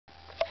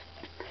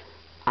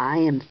I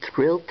am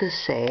thrilled to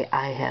say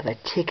I have a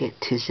ticket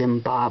to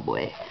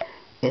Zimbabwe.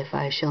 If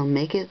I shall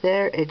make it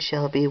there, it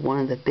shall be one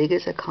of the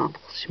biggest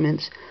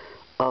accomplishments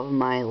of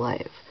my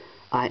life.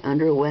 I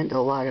underwent a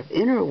lot of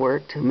inner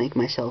work to make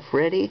myself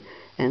ready,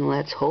 and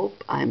let's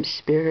hope I'm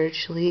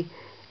spiritually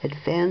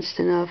advanced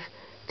enough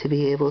to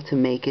be able to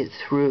make it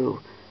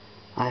through.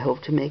 I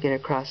hope to make it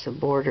across the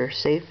border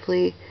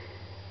safely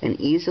and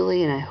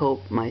easily, and I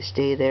hope my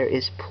stay there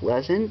is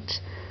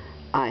pleasant.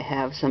 I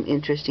have some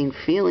interesting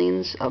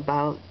feelings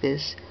about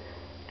this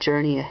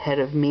journey ahead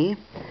of me.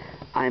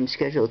 I'm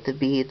scheduled to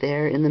be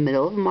there in the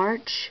middle of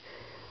March.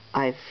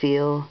 I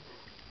feel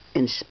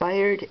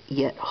inspired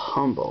yet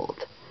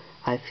humbled.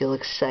 I feel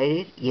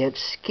excited yet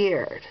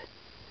scared.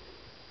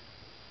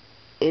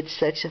 It's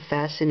such a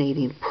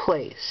fascinating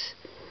place.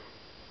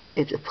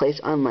 It's a place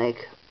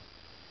unlike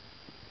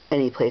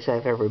any place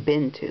I've ever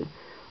been to.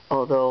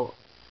 Although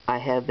I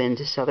have been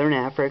to Southern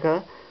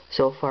Africa,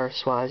 so far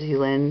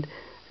Swaziland,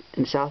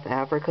 in South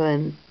Africa,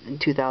 and in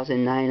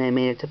 2009 I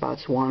made it to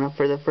Botswana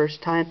for the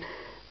first time,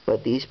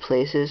 but these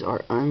places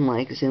are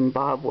unlike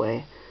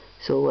Zimbabwe,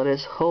 so let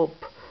us hope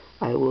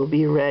I will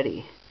be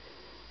ready.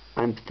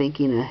 I'm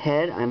thinking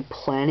ahead, I'm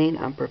planning,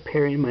 I'm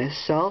preparing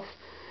myself.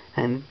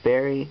 I'm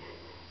very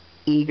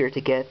eager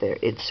to get there.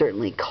 It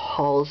certainly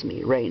calls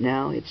me right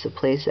now. It's the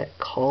place that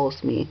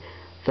calls me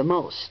the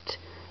most.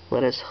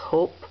 Let us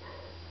hope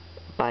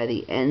by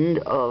the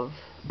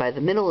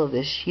middle of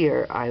this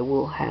year I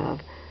will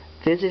have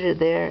visited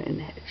there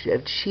and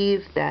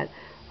achieved that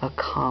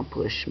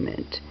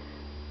accomplishment.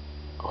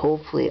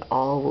 Hopefully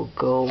all will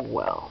go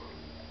well.